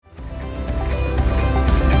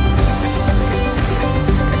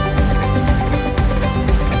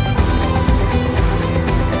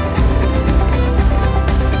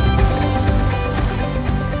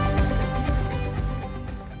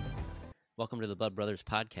to the Bud Brothers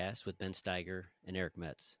podcast with Ben Steiger and Eric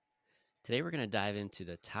Metz. Today we're going to dive into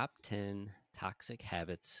the top 10 toxic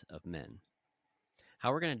habits of men.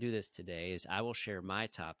 How we're going to do this today is I will share my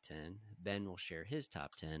top 10, Ben will share his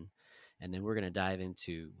top 10, and then we're going to dive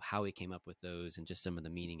into how we came up with those and just some of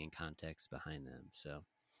the meaning and context behind them.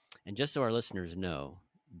 And just so our listeners know,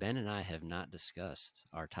 Ben and I have not discussed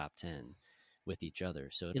our top 10 with each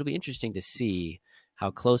other. So it'll be interesting to see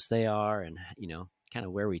how close they are and, kind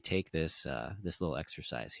of where we take this little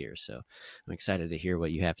exercise here. So I'm excited to hear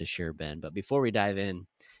what you have to share, Ben. But before we dive in,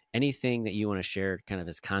 anything that you want to share kind of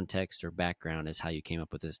as context or background as how you came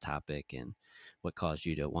up with this topic and what caused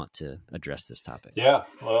you to want to address this topic? Yeah,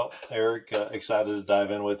 well, Eric, excited to dive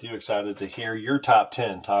in with you. Excited to hear your top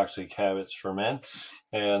 10 toxic habits for men.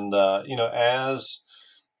 And, as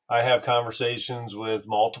I have conversations with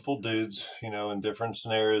multiple dudes, in different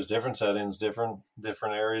scenarios, different settings, different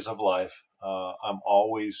areas of life, I'm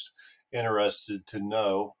always interested to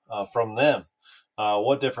know from them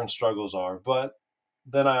what different struggles are. But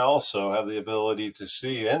then I also have the ability to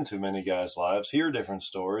see into many guys' lives, hear different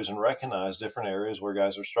stories, and recognize different areas where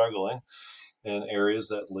guys are struggling and areas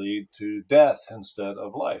that lead to death instead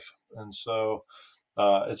of life. And so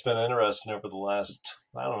it's been interesting over the last,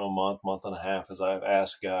 month and a half, as I've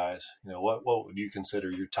asked guys, what would you consider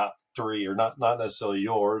your top three, or not necessarily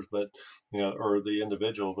yours, but, or the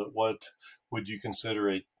individual, but what would you consider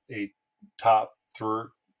a top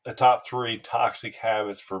three toxic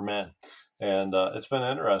habits for men? And it's been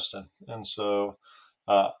interesting. And so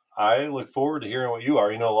I look forward to hearing what you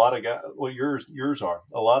are. A lot of guys, what yours are.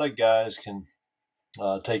 A lot of guys can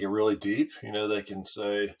take it really deep. They can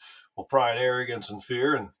say, well, pride, arrogance, and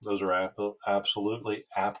fear, and those are absolutely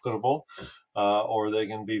applicable. Or they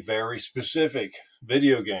can be very specific,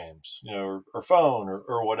 video games, or phone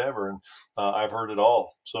or whatever. And I've heard it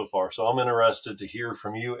all so far. So I'm interested to hear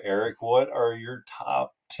from you, Eric. What are your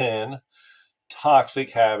top 10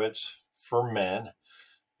 toxic habits for men?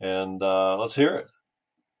 And let's hear it.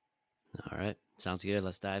 All right. Sounds good.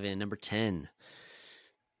 Let's dive in. Number 10,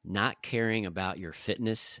 not caring about your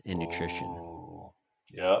fitness and nutrition.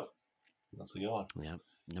 Yep. That's a good one. Yep.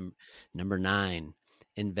 Number 9,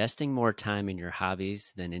 investing more time in your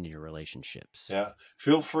hobbies than in your relationships. Yeah.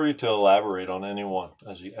 Feel free to elaborate on any one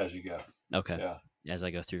as you go. Okay. Yeah. As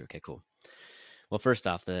I go through. Okay, cool. Well, first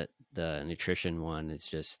off, the nutrition one, it's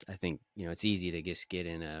just, I think, it's easy to just get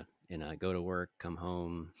in a go to work, come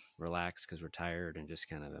home, relax because we're tired, and just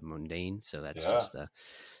kind of a mundane. So that's just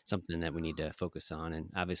something that we need to focus on. And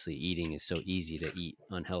obviously eating is so easy to eat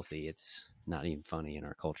unhealthy. It's not even funny in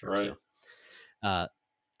our culture. Right. So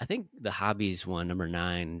I think the hobbies one, number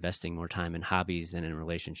 9, investing more time in hobbies than in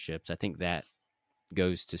relationships. I think that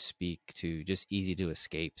goes to speak to just easy to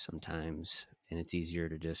escape sometimes. And it's easier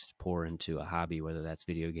to just pour into a hobby, whether that's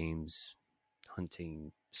video games,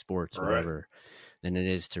 hunting, sports, whatever, than it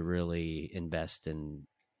is to really invest in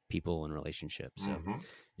people and relationships. So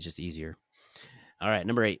it's just easier. All right.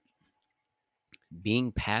 Number 8,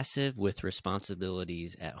 being passive with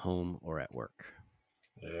responsibilities at home or at work.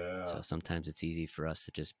 Yeah. So sometimes it's easy for us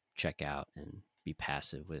to just check out and be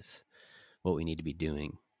passive with what we need to be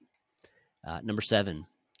doing. Number 7,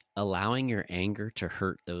 allowing your anger to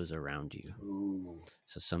hurt those around you. Ooh.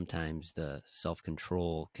 So sometimes the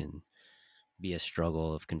self-control can be a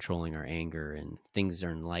struggle of controlling our anger, and things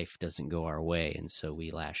in life doesn't go our way. And so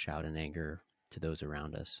we lash out in anger to those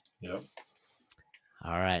around us. Yep.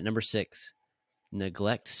 All right. Number 6,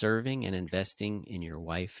 neglect serving and investing in your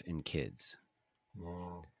wife and kids.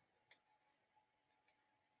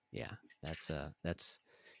 Yeah, that's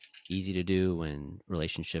easy to do when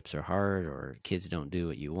relationships are hard or kids don't do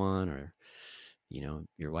what you want, or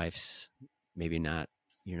your wife's maybe not,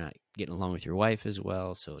 you're not getting along with your wife as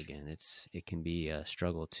well. So again, it can be a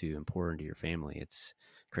struggle to pour into your family. It's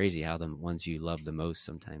crazy how the ones you love the most,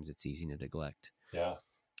 sometimes it's easy to neglect. Yeah.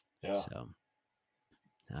 So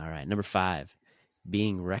all right, number 5,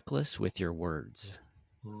 being reckless with your words.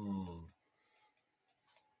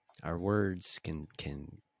 Our words can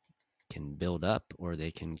build up or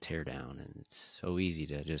they can tear down, and it's so easy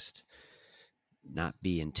to just not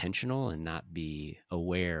be intentional and not be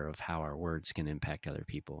aware of how our words can impact other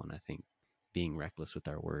people. And I think being reckless with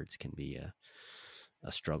our words can be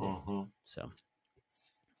a struggle. So,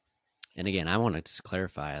 and again, I want to just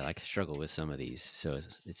clarify, I struggle with some of these, so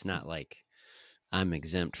it's not like I'm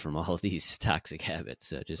exempt from all of these toxic habits.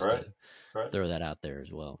 So just to throw that out there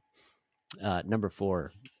as well. Number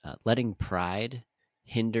 4, letting pride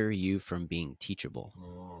hinder you from being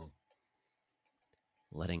teachable.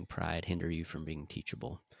 Letting pride hinder you from being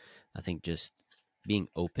teachable. I think just being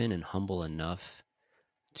open and humble enough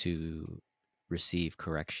to receive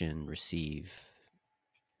correction, receive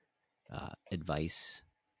advice,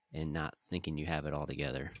 and not thinking you have it all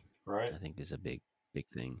together. Right. I think is a big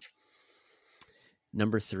thing.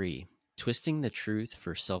 Number 3, twisting the truth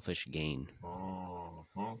for selfish gain.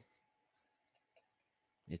 Mm-hmm.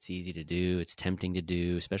 It's easy to do. It's tempting to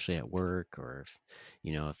do, especially at work, or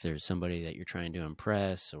if there's somebody that you're trying to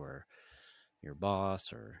impress, or your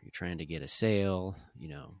boss, or you're trying to get a sale,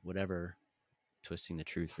 whatever. Twisting the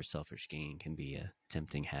truth for selfish gain can be a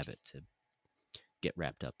tempting habit to get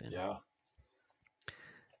wrapped up in. Yeah.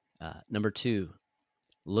 Number 2,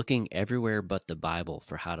 looking everywhere but the Bible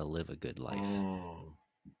for how to live a good life.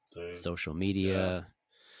 Social media,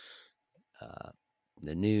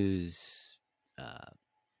 the news,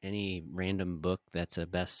 any random book that's a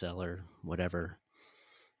bestseller, whatever.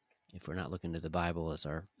 If we're not looking to the Bible as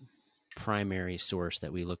our primary source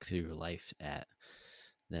that we look through life at,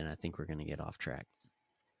 then I think we're going to get off track.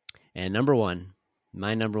 And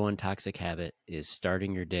my number one toxic habit is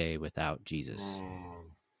starting your day without Jesus.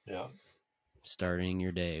 Yeah. Starting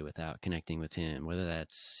your day without connecting with him, whether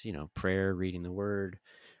that's, prayer, reading the word,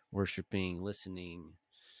 worshiping, listening,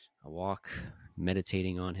 a walk,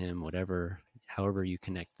 meditating on him, however you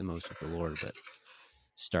connect the most with the Lord, but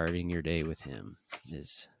starting your day with him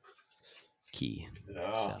is key.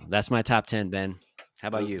 Yeah. So that's my top 10, Ben. How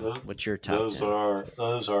about you? What's your top 10?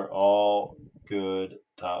 Those are all good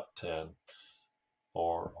top 10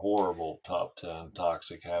 or horrible top 10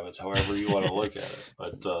 toxic habits, however you want to look at it.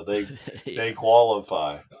 But they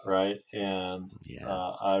qualify, right? And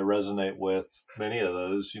I resonate with many of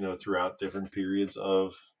those, throughout different periods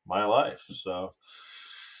of my life. So,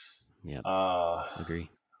 agree.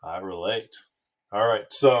 I relate. All right.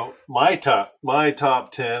 So my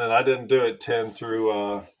top 10, and I didn't do it 10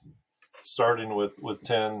 through, starting with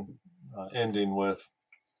 10, ending with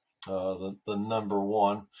the number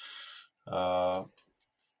 1.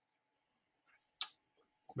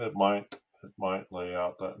 It might lay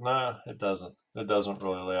out that. Nah, it doesn't. It doesn't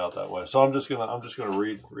really lay out that way. So I'm just gonna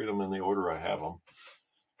read them in the order I have them.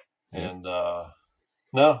 Yep. And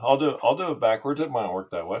no, I'll do it backwards. It might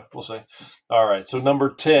work that way. We'll see. All right. So number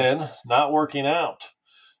 10, not working out.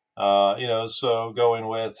 So going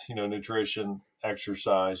with nutrition,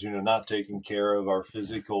 exercise, not taking care of our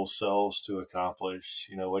physical selves to accomplish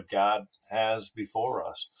what God has before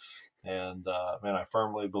us. And I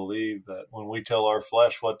firmly believe that when we tell our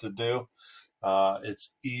flesh what to do,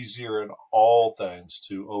 it's easier in all things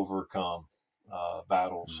to overcome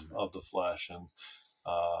battles of the flesh. And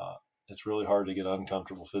it's really hard to get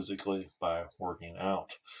uncomfortable physically by working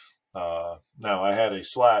out. Now I had a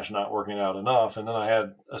 / not working out enough, and then I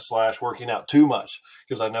had a / working out too much,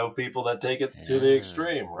 because I know people that take it to the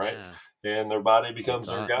extreme, right? Yeah. And their body becomes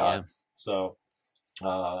their God. Yeah. So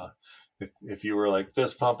if you were like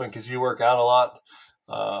fist pumping because you work out a lot,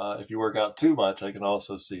 if you work out too much, I can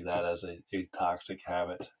also see that as a toxic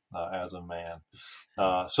habit as a man.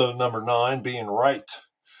 So number 9, being right.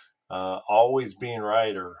 Always being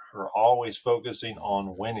right, or always focusing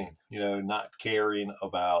on winning, not caring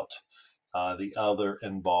about the other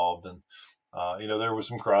involved. And, there was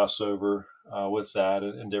some crossover with that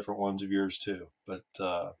in different ones of yours too. But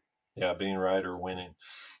being right or winning.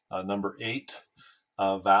 Number 8,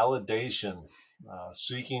 validation,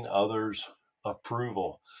 seeking others'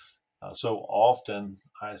 approval. So often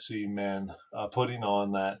I see men putting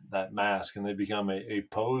on that mask, and they become a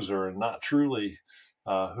poser and not truly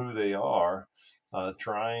who they are,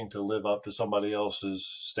 trying to live up to somebody else's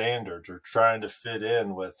standards, or trying to fit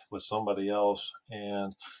in with somebody else.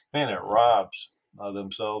 And man, it robs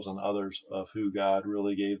themselves and others of who God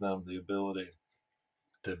really gave them the ability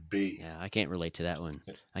to be. Yeah, I can't relate to that one.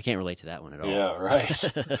 I can't relate to that one at all. Yeah, right.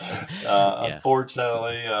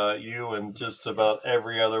 Unfortunately, you and just about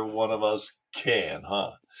every other one of us can,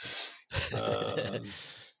 huh?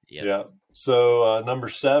 Yep. Yeah. So number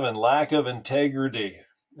 7, lack of integrity.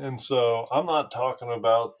 And so I'm not talking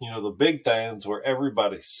about, the big things where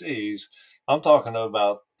everybody sees. I'm talking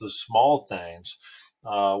about the small things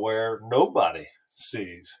where nobody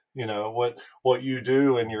sees, what you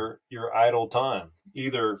do in your idle time,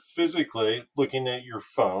 either physically looking at your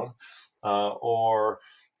phone or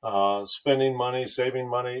spending money, saving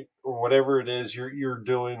money, or whatever it is you're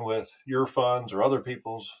doing with your funds or other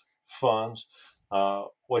people's funds,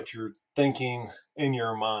 what you're thinking in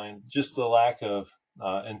your mind. Just the lack of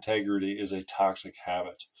integrity is a toxic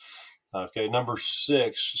habit. Okay, number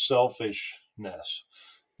 6, selfishness.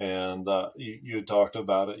 And you had talked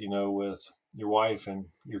about it, with your wife and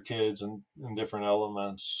your kids and different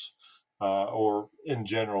elements, or in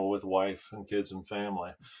general with wife and kids and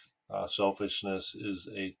family. Selfishness is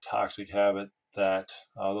a toxic habit that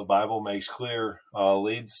the Bible makes clear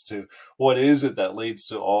leads to. What is it that leads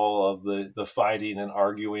to all of the fighting and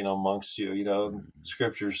arguing amongst you? You know,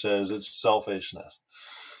 Scripture says it's selfishness.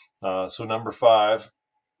 So number 5,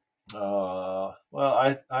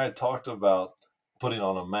 I talked about putting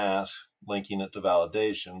on a mask, linking it to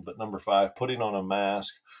validation, but number 5, putting on a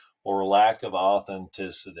mask or lack of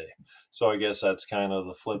authenticity. So I guess that's kind of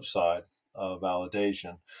the flip side of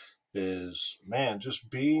validation is, man,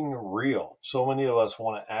 just being real. So many of us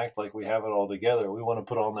want to act like we have it all together. We want to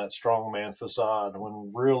put on that strong man facade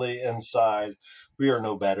when really inside we are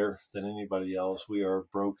no better than anybody else. We are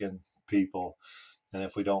broken people. And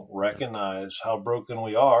if we don't recognize how broken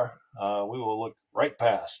we are, we will look right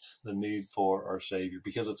past the need for our Savior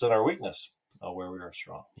because it's in our weakness where we are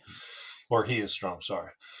strong, or He is strong.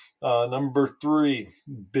 Sorry. Number 3,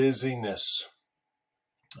 busyness.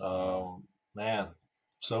 Man,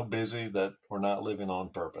 so busy that we're not living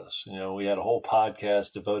on purpose. You know, we had a whole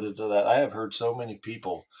podcast devoted to that. I have heard so many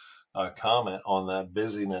people comment on that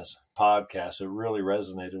busyness podcast. It really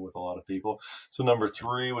resonated with a lot of people. So number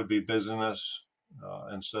 3 would be busyness.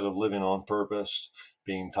 Instead of living on purpose,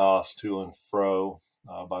 being tossed to and fro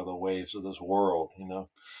by the waves of this world, you know.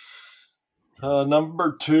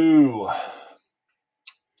 Number 2,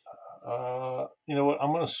 you know what?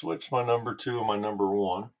 I'm going to switch my number 2 and my number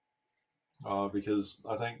 1 because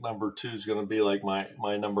I think number 2 is going to be like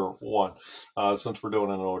my number 1 since we're doing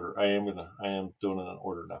it in order. I am doing it in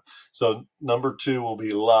order now. So number 2 will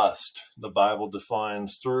be lust. The Bible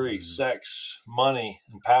defines 3: sex, money,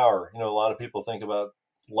 and power. You know, a lot of people think about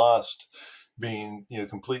lust being, you know,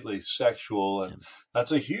 completely sexual, and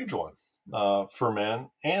that's a huge one for men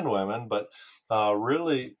and women, but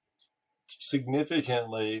really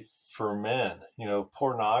significantly for men. You know,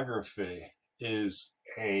 pornography is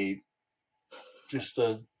just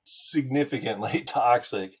a significantly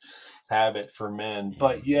toxic habit for men,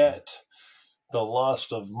 but yet the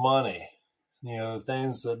lust of money, you know, the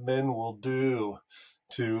things that men will do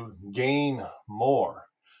to gain more,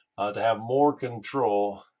 to have more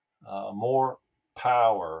control, more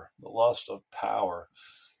power, the lust of power,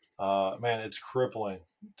 man, it's crippling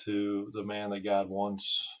to the man that God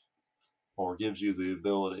wants or gives you the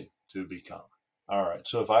ability to become. All right.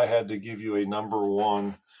 So if I had to give you a number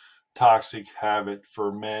 1 toxic habit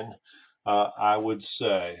for men, I would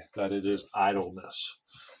say that it is idleness,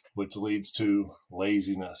 which leads to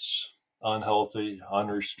laziness, unhealthy,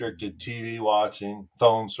 unrestricted TV watching,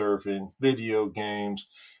 phone surfing, video games,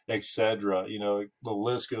 etc. You know, the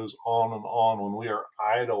list goes on and on. When we are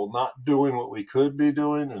idle, not doing what we could be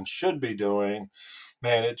doing and should be doing,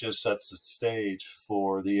 man, it just sets the stage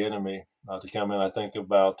for the enemy to come in. I think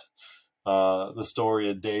about the story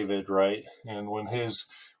of David, right? And when his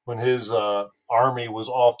army was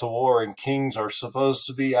off to war and kings are supposed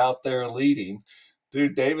to be out there leading,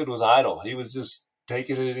 dude, David was idle. He was just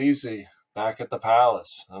taking it easy back at the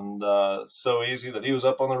palace, and so easy that he was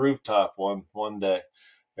up on the rooftop one day,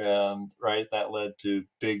 and right, that led to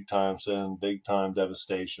big time sin, big time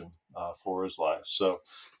devastation for his life. So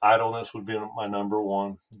idleness would be my number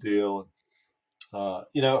 1 deal.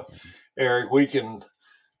 You know, Eric, we can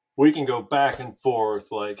go back and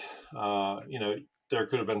forth, like, you know, there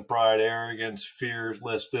could have been pride, arrogance, fear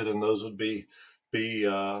listed, and those would be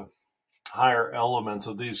higher elements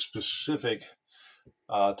of these specific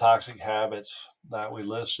toxic habits that we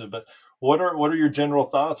listed. But what are your general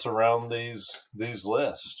thoughts around these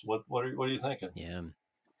lists? What are you thinking? Yeah,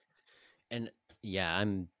 and yeah,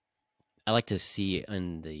 I like to see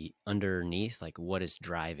in the underneath, like what is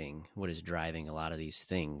driving a lot of these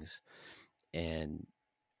things and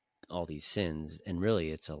all these sins, and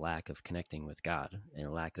really it's a lack of connecting with God and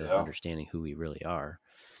a lack of understanding who we really are.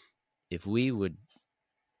 If we would,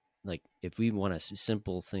 like, if we want a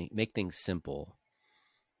simple thing, make things simple,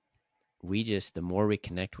 the more we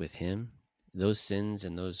connect with Him, those sins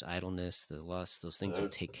and those idleness, the lust, those things will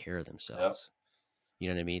take care of themselves. You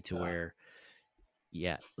know what I mean? To where,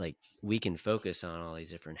 like, we can focus on all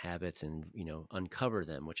these different habits and, you know, uncover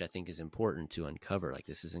them, which I think is important to uncover. Like,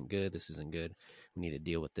 this isn't good. We need to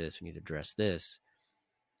deal with this. We need to address this.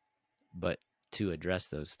 But to address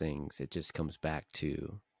those things, it just comes back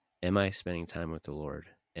to, am I spending time with the Lord?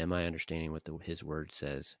 Am I understanding what His word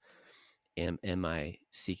says? Am I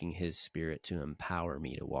seeking His Spirit to empower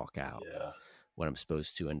me to walk out what I'm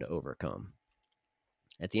supposed to and to overcome?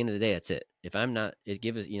 At the end of the day, that's it. If I'm not, it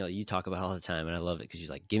gives, you know, you talk about it all the time, and I love it because she's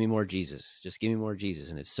like, give me more Jesus. Just give me more Jesus.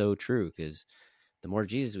 And it's so true, because the more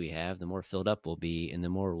Jesus we have, the more filled up we'll be, and the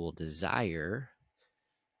more we'll desire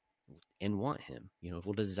and want Him. You know,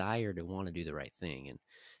 we'll desire to want to do the right thing.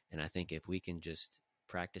 And I think if we can just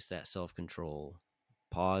practice that self-control,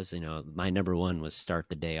 pause. My number one was start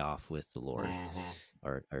the day off with the Lord, Mm-hmm.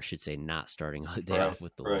 or I should say not starting the day Right. off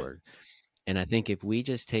with the Right. Lord. And I think if we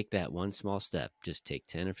just take that one small step, just take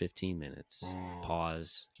 10 or 15 minutes,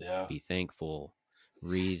 pause, Yeah. be thankful,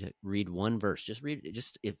 read one verse. Just read,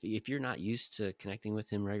 just if you're not used to connecting with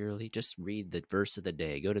him regularly, just read the verse of the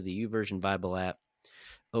day. Go to the YouVersion Bible app,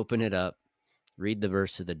 open it up, read the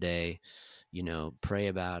verse of the day, pray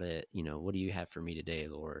about it. What do you have for me today,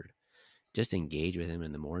 Lord? Just engage with him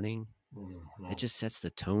in the morning. Mm-hmm. It just sets the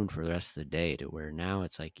tone for the rest of the day, to where now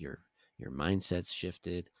it's like your mindset's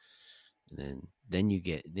shifted. And then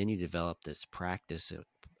you develop this practice of,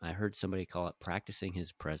 I heard somebody call it practicing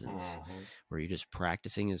his presence, Mm-hmm. where you're just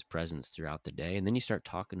practicing his presence throughout the day. And then you start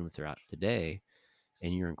talking to him throughout the day,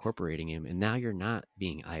 and you're incorporating him. And now you're not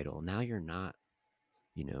being idle. Now you're not,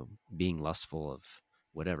 being lustful of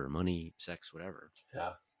whatever, money, sex, whatever.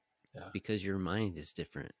 Yeah. Yeah. Because your mind is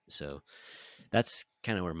different. So that's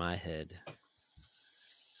kind of where my head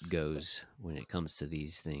goes when it comes to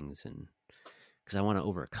these things. And because I want to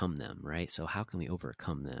overcome them, right? So how can we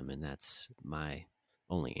overcome them? And that's my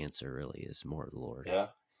only answer, really, is more of the Lord. Yeah.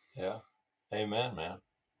 Yeah. Amen, man.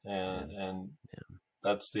 And yeah.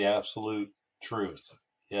 That's the absolute truth.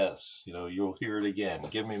 Yes. You'll hear it again.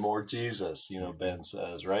 Give me more Jesus, Ben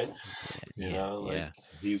says, right?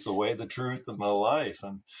 He's the way, the truth, and the life.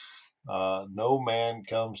 And no man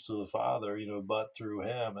comes to the Father, but through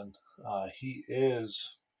him. And he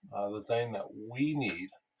is the thing that we need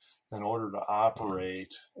in order to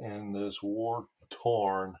operate in this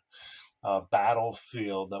war-torn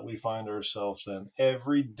battlefield that we find ourselves in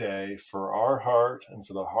every day, for our heart and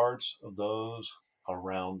for the hearts of those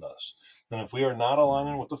around us. And if we are not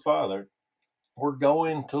aligning with the Father, we're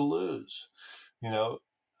going to lose.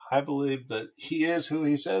 I believe that he is who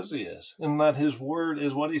he says he is, and that his word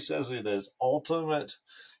is what he says it is, ultimate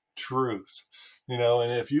truth.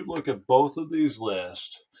 And if you look at both of these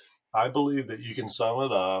lists, I believe that you can sum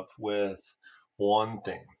it up with one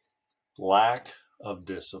thing: lack of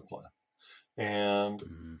discipline. And,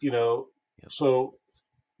 so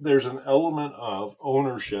there's an element of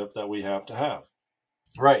ownership that we have to have.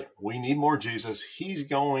 Right. We need more Jesus. He's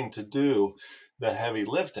going to do the heavy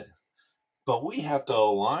lifting, but we have to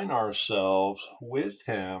align ourselves with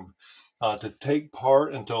him to take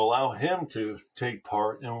part and to allow him to take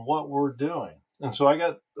part in what we're doing. And so I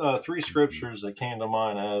got three scriptures that came to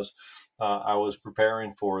mind as I was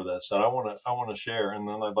preparing for this that I want to share, and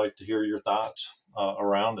then I'd like to hear your thoughts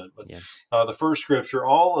around it. But the first scripture,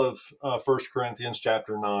 all of 1 Corinthians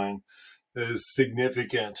chapter 9, is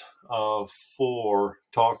significant for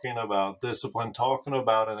talking about discipline, talking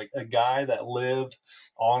about a guy that lived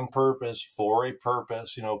on purpose for a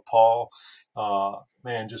purpose. Paul,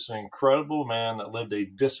 just an incredible man that lived a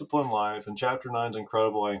disciplined life. And chapter 9 is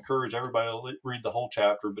incredible. I encourage everybody to read the whole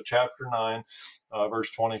chapter, but chapter 9,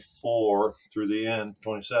 verse 24 through the end,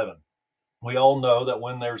 27. We all know that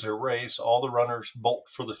when there's a race, all the runners bolt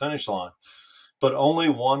for the finish line, but only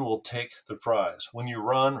one will take the prize. When you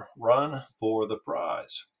run for the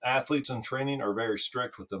prize. Athletes in training are very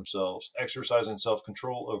strict with themselves, exercising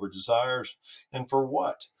self-control over desires. And for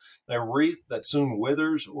what? A wreath that soon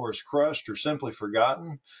withers or is crushed or simply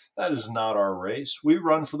forgotten? That is not our race. We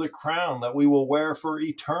run for the crown that we will wear for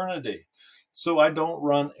eternity. So I don't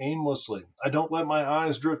run aimlessly. I don't let my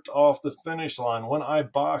eyes drift off the finish line. When I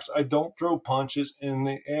box, I don't throw punches in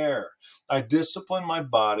the air. I discipline my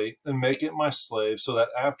body and make it my slave, so that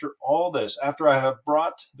after all this, after I have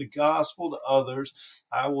brought the gospel to others,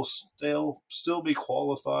 I will still be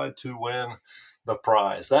qualified to win the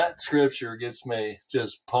prize. That scripture gets me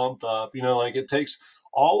just pumped up. It takes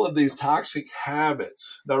all of these toxic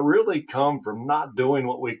habits that really come from not doing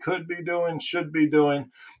what we could be doing, should be doing,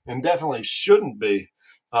 and definitely shouldn't be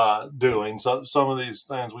doing. So some of these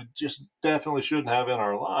things we just definitely shouldn't have in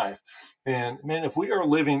our life. And man, if we are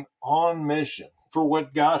living on mission for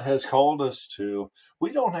what God has called us to,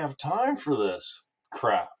 we don't have time for this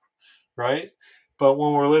crap, right? But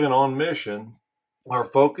when we're living on mission, our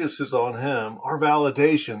focus is on him. Our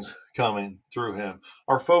validation's coming through him.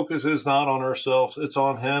 Our focus is not on ourselves. It's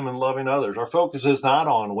on him and loving others. Our focus is not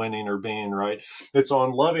on winning or being right. It's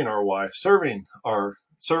on loving our wife, serving her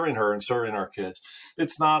and serving our kids.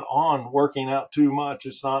 It's not on working out too much.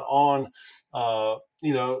 It's not on,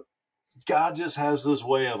 God just has this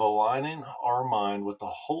way of aligning our mind with the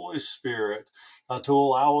Holy Spirit to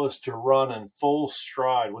allow us to run in full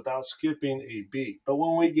stride without skipping a beat. But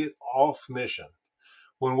when we get off mission,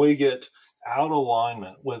 when we get out of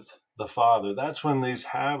alignment with the Father, that's when these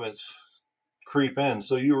habits creep in.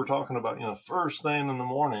 So you were talking about, first thing in the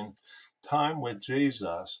morning, time with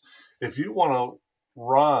Jesus. If you want to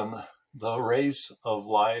run the race of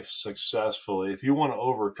life successfully, if you want to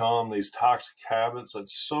overcome these toxic habits that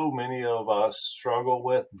so many of us struggle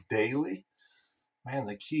with daily, man,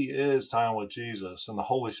 the key is time with Jesus and the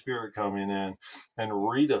Holy Spirit coming in and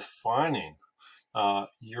redefining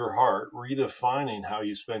your heart, redefining how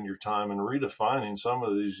you spend your time, and redefining some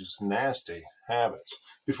of these just nasty habits.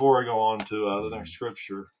 Before I go on to the next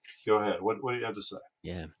scripture, go ahead. What do you have to say?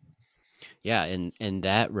 Yeah. Yeah, and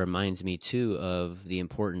that reminds me too of the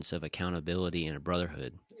importance of accountability in a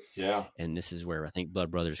brotherhood. Yeah. And this is where I think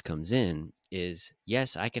Blood Brothers comes in is,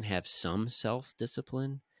 yes, I can have some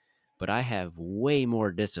self-discipline, but I have way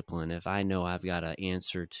more discipline if I know I've got to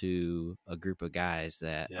answer to a group of guys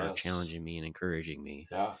that are Yes. challenging me and encouraging me.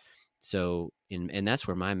 Yeah. So, and that's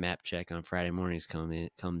where my map check on Friday mornings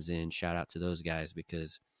comes in. Shout out to those guys,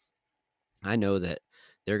 because I know that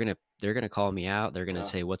they're gonna call me out. They're gonna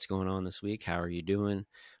say, "What's going on this week? How are you doing?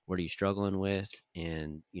 What are you struggling with?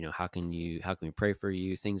 And how can we pray for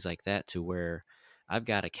you?" Things like that, to where I've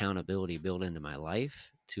got accountability built into my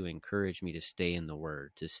life to encourage me to stay in the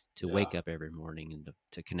Word, to wake up every morning and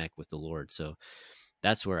to connect with the Lord. So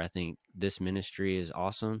that's where I think this ministry is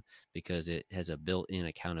awesome, because it has a built-in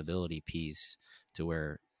accountability piece to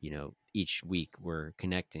where, each week we're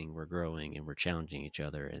connecting, we're growing, and we're challenging each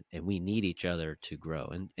other, and we need each other to grow.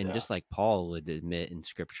 And just like Paul would admit in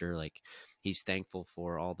scripture, like he's thankful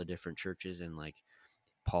for all the different churches, and like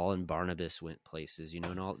Paul and Barnabas went places,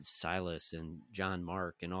 and all Silas and John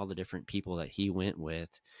Mark and all the different people that he went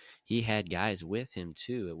with, he had guys with him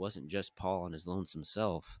too. It wasn't just Paul on his lonesome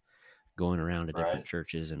self going around to different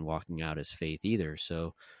churches and walking out his faith either.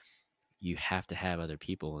 So you have to have other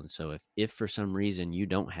people. And so if for some reason you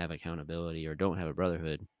don't have accountability or don't have a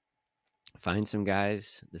brotherhood, find some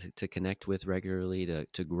guys to connect with regularly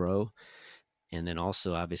to grow. And then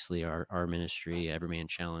also, obviously, our ministry, Every Man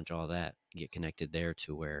Challenge, all that, get connected there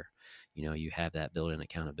to where, you have that built-in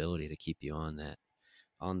accountability to keep you on the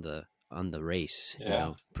race,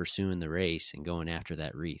 pursuing the race and going after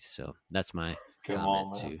that wreath. So that's my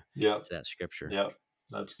comment to that scripture. Yep.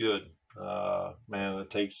 That's good. Man, it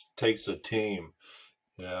takes a team,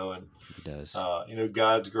 and it does.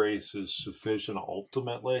 God's grace is sufficient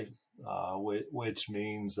ultimately, which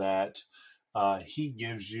means that he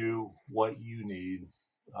gives you what you need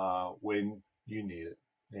when you need it.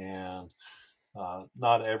 And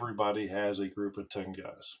not everybody has a group of 10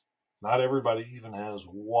 guys. Not everybody even has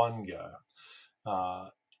one guy.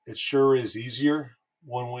 It sure is easier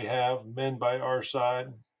when we have men by our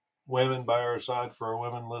side, women by our side for our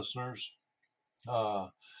women listeners.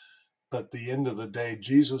 But at the end of the day,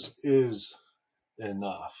 Jesus is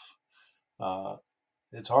enough.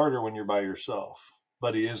 It's harder when you're by yourself,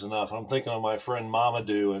 but he is enough. I'm thinking of my friend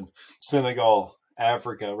Mamadou in Senegal,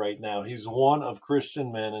 Africa right now. He's one of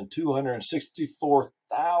Christian men and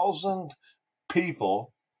 264,000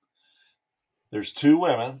 people. There's 2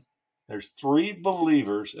 women. There's 3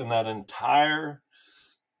 believers in that entire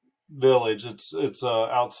village. It's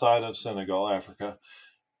outside of Senegal, Africa.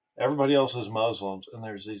 Everybody else is Muslims, and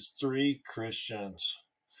there's these 3 Christians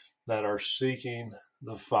that are seeking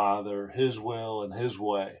the Father, his will and his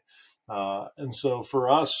way. And so for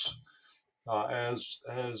us as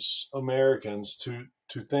Americans to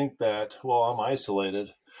think that, well, I'm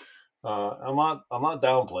isolated, I'm not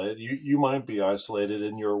downplaying it. You might be isolated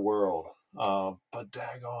in your world, but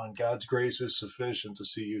daggone, God's grace is sufficient to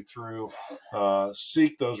see you through.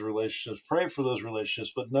 Seek those relationships, pray for those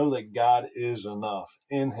relationships, but know that God is enough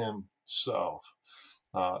in himself.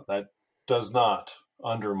 That does not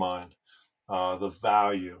undermine the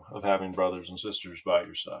value of having brothers and sisters by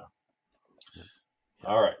your side. Yeah.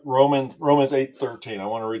 All right, Romans 8:13. I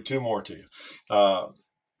want to read 2 more to you.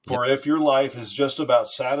 For if your life is just about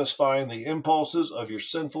satisfying the impulses of your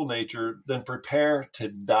sinful nature, then prepare to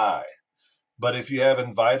die. But if you have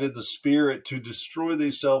invited the Spirit to destroy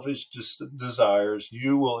these selfish desires,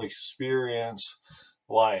 you will experience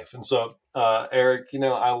life. And so, Eric,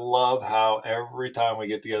 I love how every time we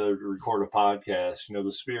get together to record a podcast,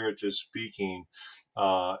 the Spirit just speaking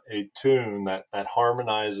a tune that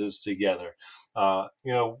harmonizes together.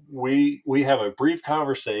 We have a brief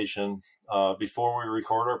conversation before we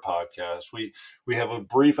record our podcast. We have a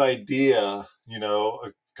brief idea,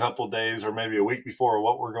 a couple days or maybe a week before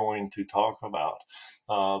what we're going to talk about.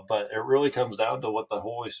 But it really comes down to what the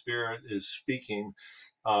Holy Spirit is speaking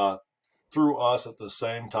through us at the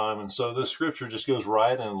same time. And so this scripture just goes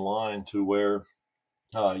right in line to where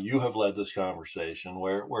you have led this conversation,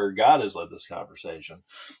 where God has led this conversation.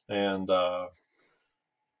 And but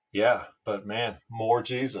man, more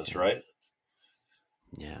Jesus, right?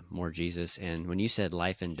 Yeah, more Jesus. And when you said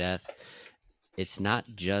life and death, it's not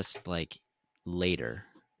just like later.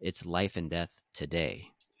 it's life and death today.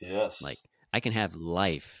 Yes. Like I can have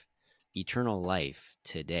life, eternal life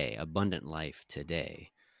today, abundant life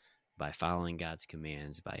today by following God's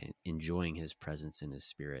commands, by enjoying his presence and his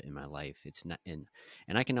spirit in my life. It's not, and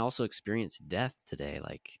I can also experience death today,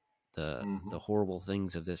 like the horrible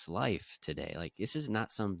things of this life today. Like this is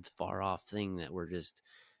not some far off thing that we're just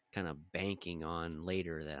kind of banking on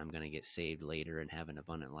later, that I'm going to get saved later and have an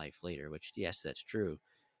abundant life later, which yes, that's true.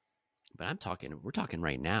 But we're talking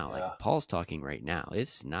right now. Like Yeah. Paul's talking right now.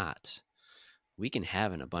 It's not, we can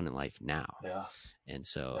have an abundant life now. Yeah. And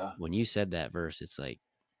so Yeah. when you said that verse, it's like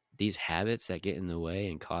these habits that get in the way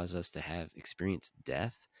and cause us to experience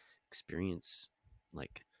death, experience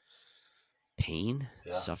like pain,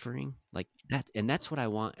 Yeah. suffering, like that. And that's what I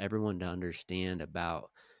want everyone to understand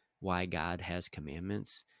about why God has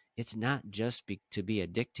commandments. It's not just to be a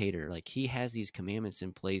dictator. Like he has these commandments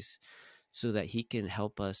in place so that he can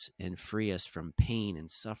help us and free us from pain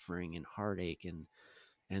and suffering and heartache and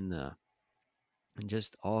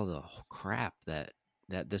just all the crap that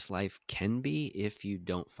this life can be if you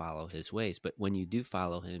don't follow his ways. But when you do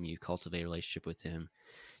follow him, you cultivate a relationship with him,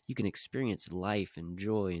 you can experience life and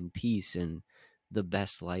joy and peace and the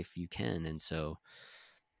best life you can. And so,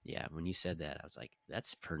 yeah, when you said that, I was like,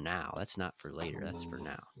 that's for now. That's not for later. That's for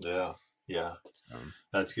now. Yeah. Yeah.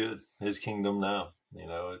 That's good. His kingdom now.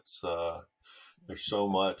 It's there's so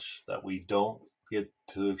much that we don't get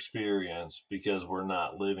to experience because we're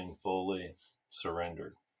not living fully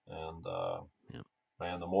surrendered. And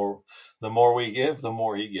man, the more we give, the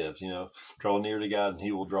more he gives. Draw near to God and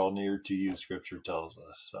he will draw near to you, scripture tells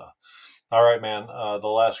us. All right, man. The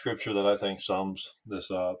last scripture that I think sums this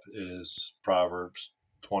up is Proverbs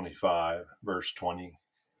 25 verse 28.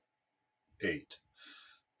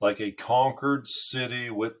 Like a conquered city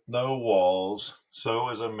with no walls, so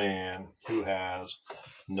is a man who has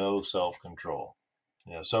no self-control.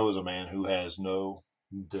 So is a man who has no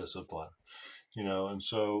discipline. And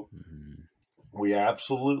so we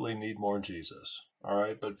absolutely need more Jesus. All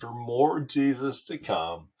right. But for more Jesus to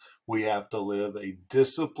come, we have to live a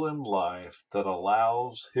disciplined life that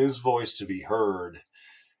allows his voice to be heard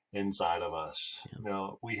inside of us.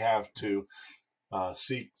 We have to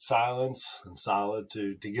seek silence and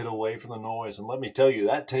solitude to get away from the noise. And let me tell you,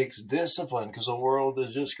 that takes discipline because the world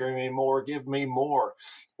is just screaming more, give me more.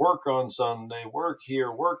 Work on Sunday, work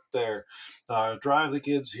here, work there, drive the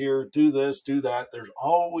kids here, do this, do that. There's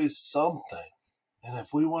always something. And if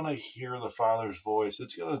we want to hear the Father's voice,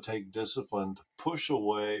 it's going to take discipline to push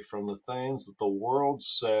away from the things that the world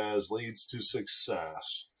says leads to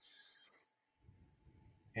success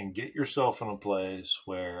and get yourself in a place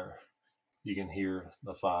where you can hear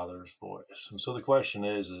the Father's voice. And so the question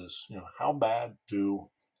is, how bad do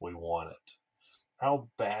we want it? How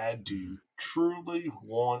bad do you truly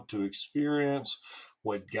want to experience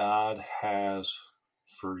what God has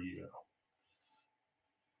for you?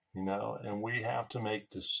 And we have to make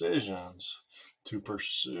decisions to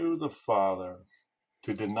pursue the Father,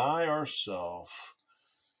 to deny ourselves,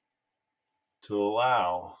 to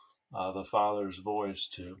allow the Father's voice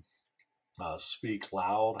to speak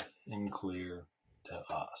loud and clear to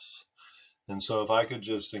us. And so if I could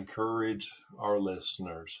just encourage our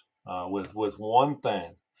listeners with one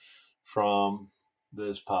thing from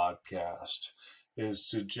this podcast, is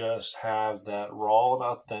to just have that raw and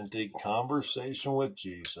authentic conversation with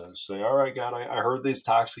Jesus. Say, all right, God, I heard these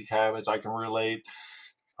toxic habits. I can relate.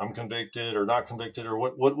 I'm convicted or not convicted or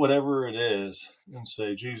whatever it is. And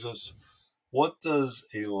say, Jesus, what does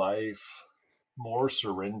a life more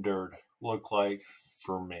surrendered look like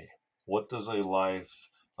for me? What does a life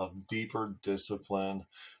of deeper discipline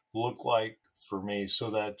look like for me? So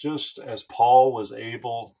that just as Paul was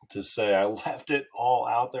able to say, I left it all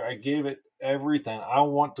out there, I gave it everything. I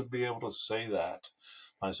want to be able to say that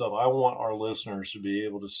myself. I want our listeners to be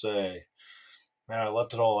able to say, man, I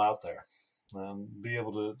left it all out there, and be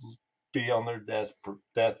able to be on their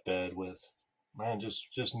deathbed with, man,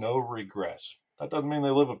 just no regrets. That doesn't mean they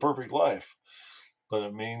live a perfect life, but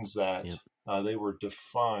it means that they were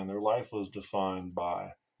defined, their life was defined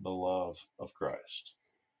by the love of Christ.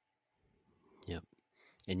 Yep.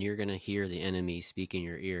 And you're going to hear the enemy speak in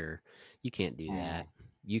your ear. You can't do that.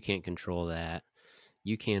 You can't control that.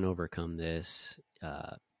 You can't overcome this.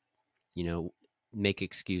 Make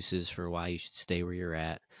excuses for why you should stay where you're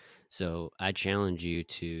at. So I challenge you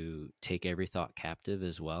to take every thought captive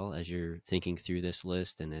as well as you're thinking through this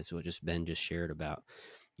list, and as what Ben just shared about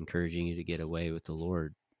encouraging you to get away with the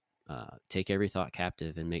Lord. Take every thought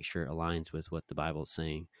captive and make sure it aligns with what the Bible is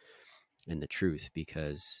saying and the truth,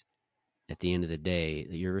 because at the end of the day,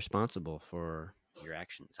 you're responsible for your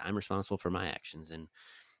actions. I'm responsible for my actions.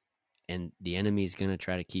 And the enemy is going to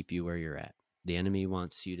try to keep you where you're at. The enemy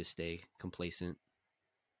wants you to stay complacent,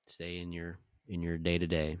 stay in your day to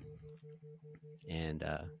day, and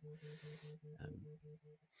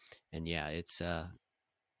yeah, it's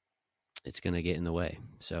going to get in the way.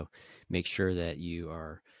 So make sure that you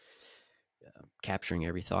are capturing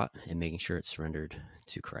every thought and making sure it's surrendered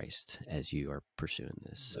to Christ as you are pursuing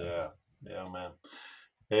this. So. Yeah, man.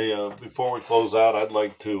 Hey, before we close out, I'd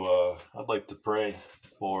like to pray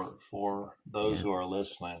for those who are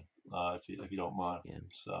listening, if you don't mind. Yeah.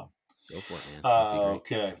 So go for it, man.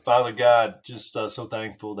 Okay, Father God, just so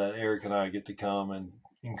thankful that Eric and I get to come and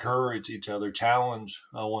encourage each other, challenge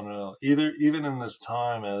one another, even in this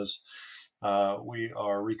time as we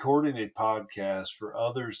are recording a podcast for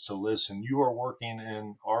others to listen. You are working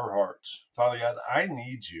in our hearts, Father God. I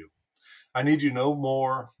need you. I need you no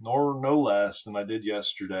more nor no less than I did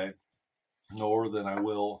yesterday, nor than I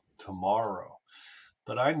will tomorrow.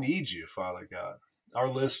 But I need you, Father God. Our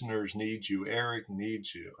listeners need you. Eric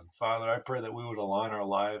needs you. And Father, I pray that we would align our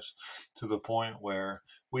lives to the point where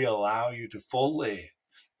we allow you to fully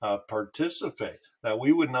participate, that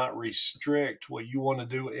we would not restrict what you want to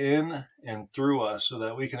do in and through us so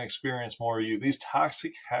that we can experience more of you. These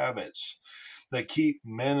toxic habits that keep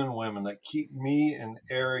men and women, that keep me and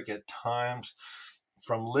Eric at times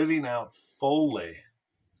from living out fully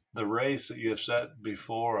the race that you have set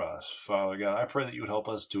before us, Father God. I pray that you would help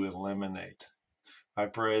us to eliminate. I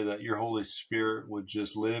pray that your Holy Spirit would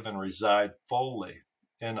just live and reside fully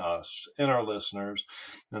in us, in our listeners,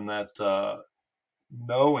 and that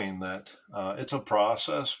knowing that it's a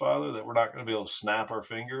process, Father, that we're not going to be able to snap our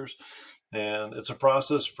fingers, and it's a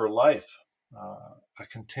process for life, a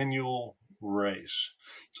continual race.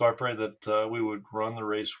 So I pray that we would run the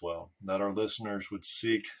race well, that our listeners would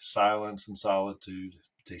seek silence and solitude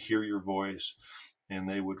to hear your voice, and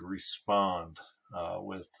they would respond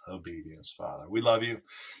with obedience, Father. We love you.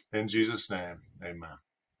 In Jesus' name, amen.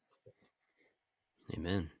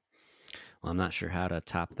 Amen. Well, I'm not sure how to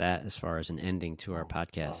top that as far as an ending to our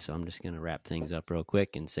podcast, so I'm just going to wrap things up real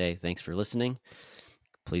quick and say thanks for listening.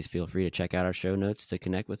 Please feel free to check out our show notes to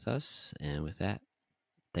connect with us. And with that,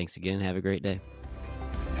 thanks again. Have a great day.